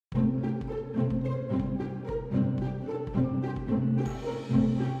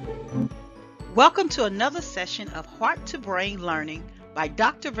Welcome to another session of Heart to Brain Learning by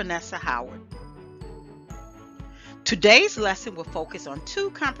Dr. Vanessa Howard. Today's lesson will focus on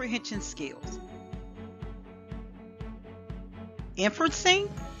two comprehension skills: inferencing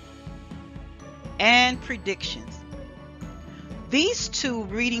and predictions. These two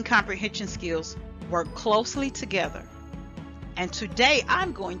reading comprehension skills work closely together, and today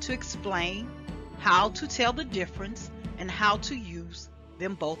I'm going to explain how to tell the difference and how to use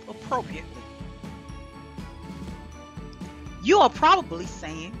them both appropriately. You are probably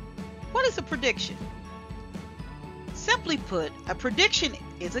saying, what is a prediction? Simply put, a prediction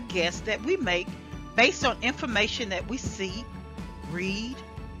is a guess that we make based on information that we see, read,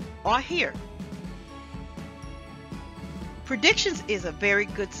 or hear. Predictions is a very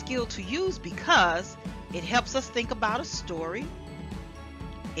good skill to use because it helps us think about a story,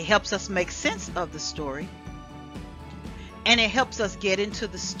 it helps us make sense of the story, and it helps us get into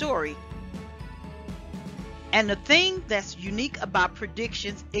the story. And the thing that's unique about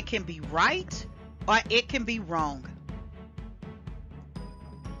predictions, it can be right or it can be wrong.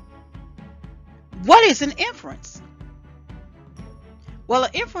 What is an inference? Well, an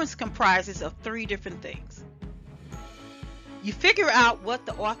inference comprises of three different things. You figure out what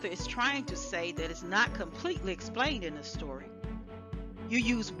the author is trying to say that is not completely explained in the story. You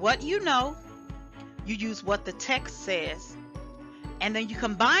use what you know, you use what the text says, and then you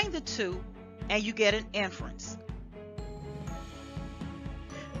combine the two and you get an inference.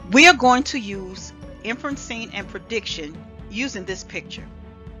 We are going to use inferencing and prediction using this picture.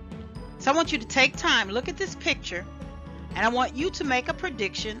 So I want you to take time, look at this picture, and I want you to make a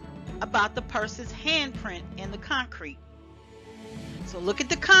prediction about the person's handprint in the concrete. So look at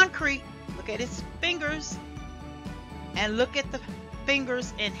the concrete, look at his fingers, and look at the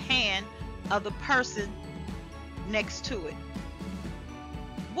fingers and hand of the person next to it.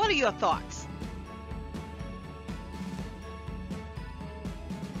 What are your thoughts?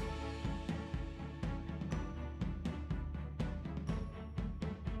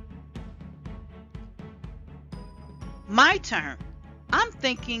 My turn. I'm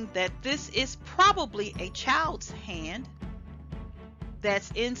thinking that this is probably a child's hand that's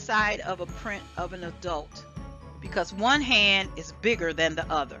inside of a print of an adult, because one hand is bigger than the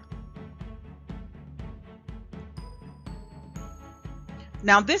other.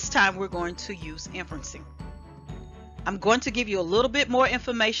 Now this time we're going to use inferencing. I'm going to give you a little bit more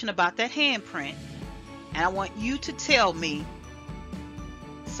information about that handprint, and I want you to tell me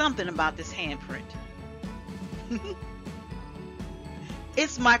something about this handprint.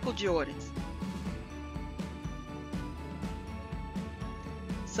 It's Michael Jordan's.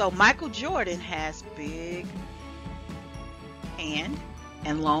 So Michael Jordan has big hand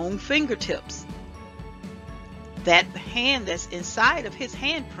and long fingertips. That hand that's inside of his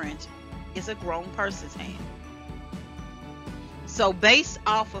handprint is a grown person's hand. So based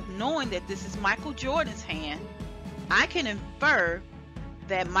off of knowing that this is Michael Jordan's hand, I can infer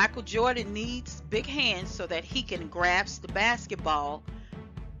that Michael Jordan needs big hands so that he can grasp the basketball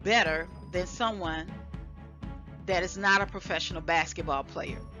better than someone that is not a professional basketball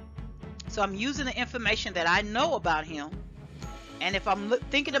player. So I'm using the information that I know about him, and if I'm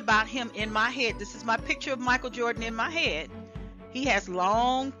thinking about him in my head, this is my picture of Michael Jordan in my head. He has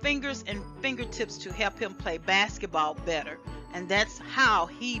long fingers and fingertips to help him play basketball better, and that's how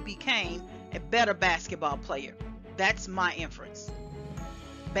he became a better basketball player. That's my inference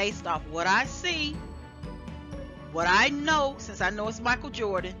based off what I see, what I know, since I know it's Michael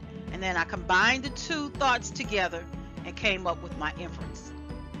Jordan, and then I combined the two thoughts together and came up with my inference.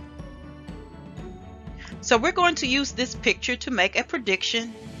 So we're going to use this picture to make a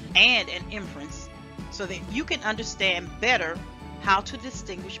prediction and an inference so that you can understand better how to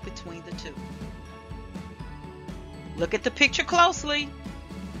distinguish between the two. Look at the picture closely.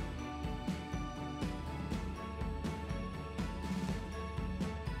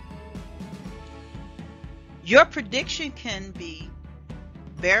 Your prediction can be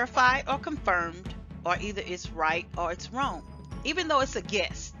verified or confirmed, or either it's right or it's wrong. Even though it's a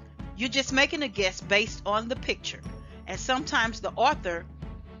guess, you're just making a guess based on the picture. And sometimes the author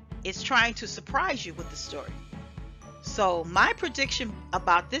is trying to surprise you with the story. So my prediction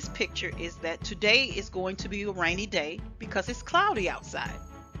about this picture is that today is going to be a rainy day because it's cloudy outside.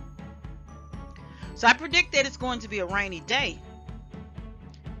 So I predict that it's going to be a rainy day.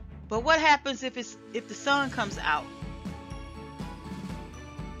 But what happens if the sun comes out?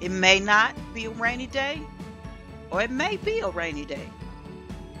 It may not be a rainy day, or it may be a rainy day.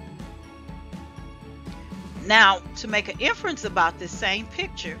 Now, to make an inference about this same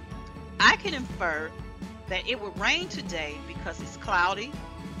picture, I can infer that it will rain today because it's cloudy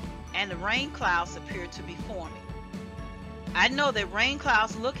and the rain clouds appear to be forming. I know that rain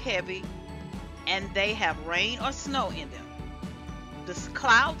clouds look heavy and they have rain or snow in them. The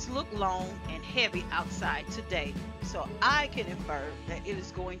clouds look long and heavy outside today, so I can infer that it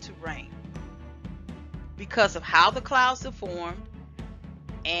is going to rain because of how the clouds are formed,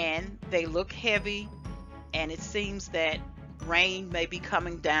 and they look heavy, and it seems that rain may be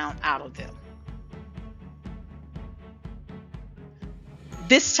coming down out of them.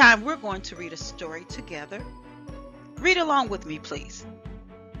 This time we're going to read a story together. Read along with me, please.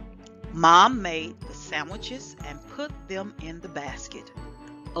 Mom made the sandwiches and put them in the basket,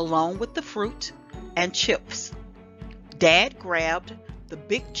 along with the fruit and chips. Dad grabbed the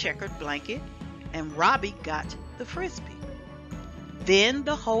big checkered blanket, and Robbie got the frisbee. Then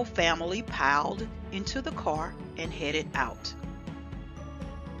the whole family piled into the car and headed out.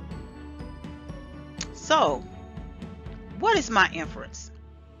 So, what is my inference?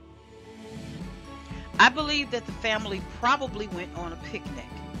 I believe that the family probably went on a picnic.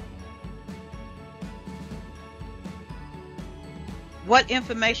 What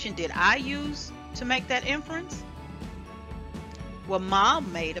information did I use to make that inference? Well,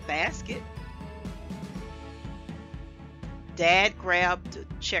 Mom made a basket. Dad grabbed a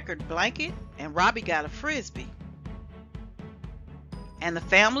checkered blanket, and Robbie got a frisbee. And the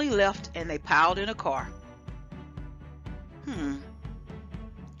family left and they piled in a car.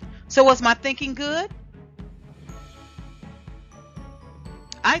 So was my thinking good?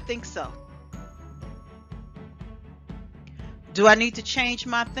 I think so. Do I need to change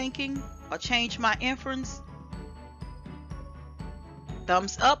my thinking or change my inference?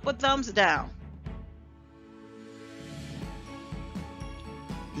 Thumbs up or thumbs down?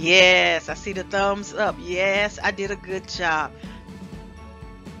 Yes, I see the thumbs up. Yes, I did a good job.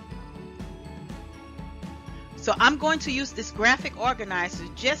 So I'm going to use this graphic organizer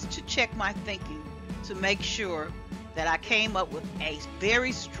just to check my thinking to make sure that I came up with a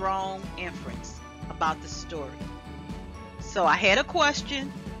very strong inference about the story. So I had a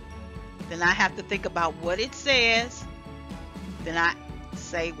question, then I have to think about what it says, then I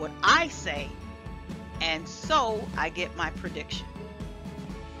say what I say, and so I get my prediction.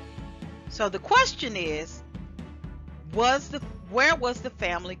 So the question is, where was the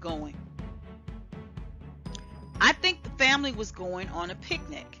family going? I think the family was going on a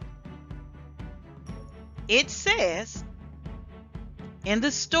picnic. It says, in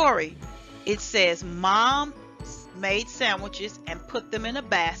the story, it says Mom made sandwiches and put them in a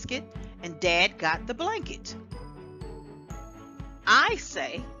basket, and Dad got the blanket. I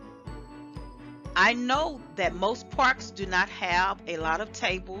say, I know that most parks do not have a lot of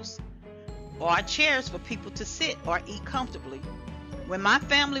tables or chairs for people to sit or eat comfortably. When my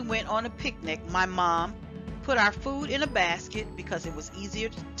family went on a picnic, my mom put our food in a basket because it was easier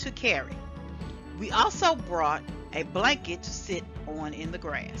to carry. We also brought a blanket to sit on in the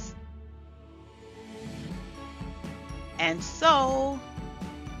grass. And so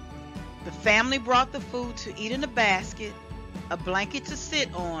the family brought the food to eat in a basket, a blanket to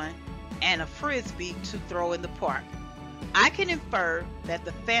sit on, and a frisbee to throw in the park. I can infer that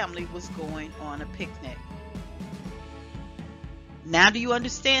the family was going on a picnic. Now do you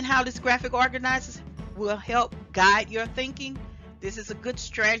understand how this graphic organizer will help guide your thinking? This is a good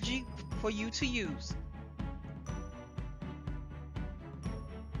strategy for you to use.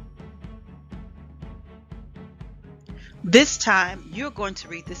 This time you're going to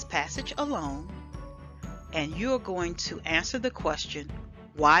read this passage alone, and you're going to answer the question,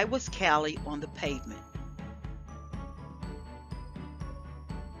 why was Callie on the pavement?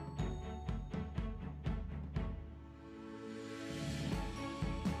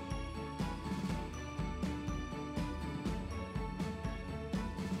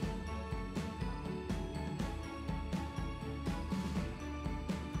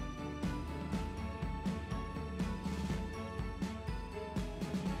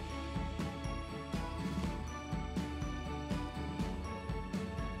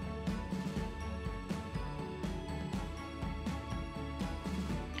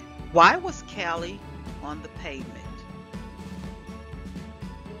 Why was Callie on the pavement?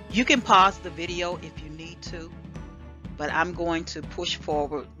 You can pause the video if you need to, but I'm going to push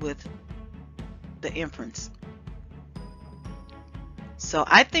forward with the inference. So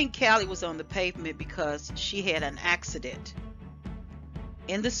I think Callie was on the pavement because she had an accident.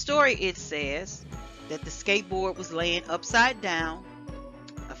 In the story it says that the skateboard was laying upside down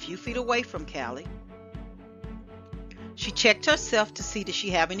a few feet away from Callie. She checked herself to see did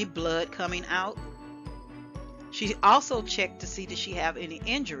she have any blood coming out. She also checked to see did she have any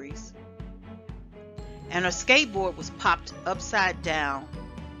injuries. And her skateboard was popped upside down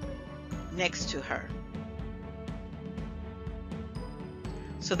next to her.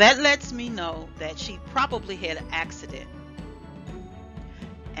 So that lets me know that she probably had an accident.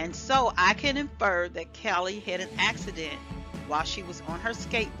 And so I can infer that Kelly had an accident while she was on her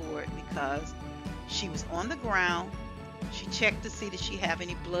skateboard, because she was on the ground. She checked to see did she have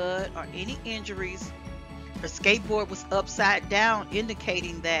any blood or any injuries. Her skateboard was upside down,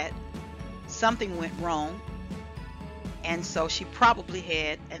 indicating that something went wrong. And so she probably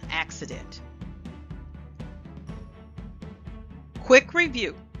had an accident. Quick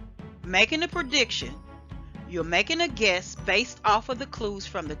review. Making a prediction. You're making a guess based off of the clues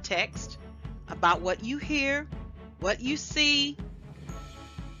from the text about what you hear, what you see,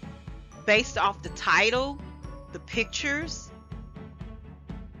 based off the title, the pictures,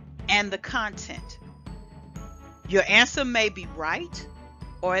 and the content. Your answer may be right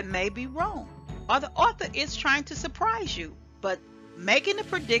or it may be wrong, or the author is trying to surprise you, but making a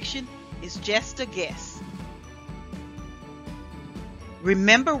prediction is just a guess.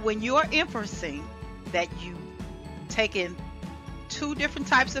 Remember, when you are inferencing, that you take in two different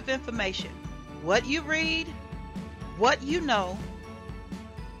types of information: what you read, what you know,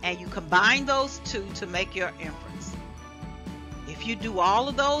 and you combine those two to make your inference. If you do all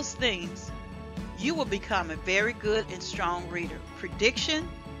of those things, you will become a very good and strong reader. Prediction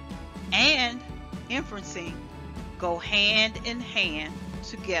and inferencing go hand in hand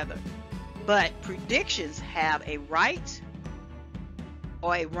together, but predictions have a right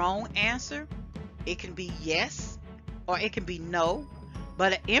or a wrong answer. It can be yes or it can be no,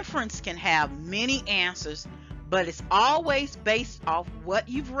 but an inference can have many answers, but it's always based off what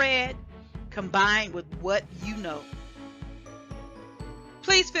you've read combined with what you know.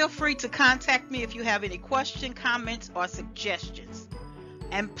 Please feel free to contact me if you have any questions, comments, or suggestions.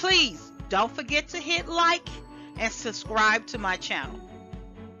 And please don't forget to hit like and subscribe to my channel.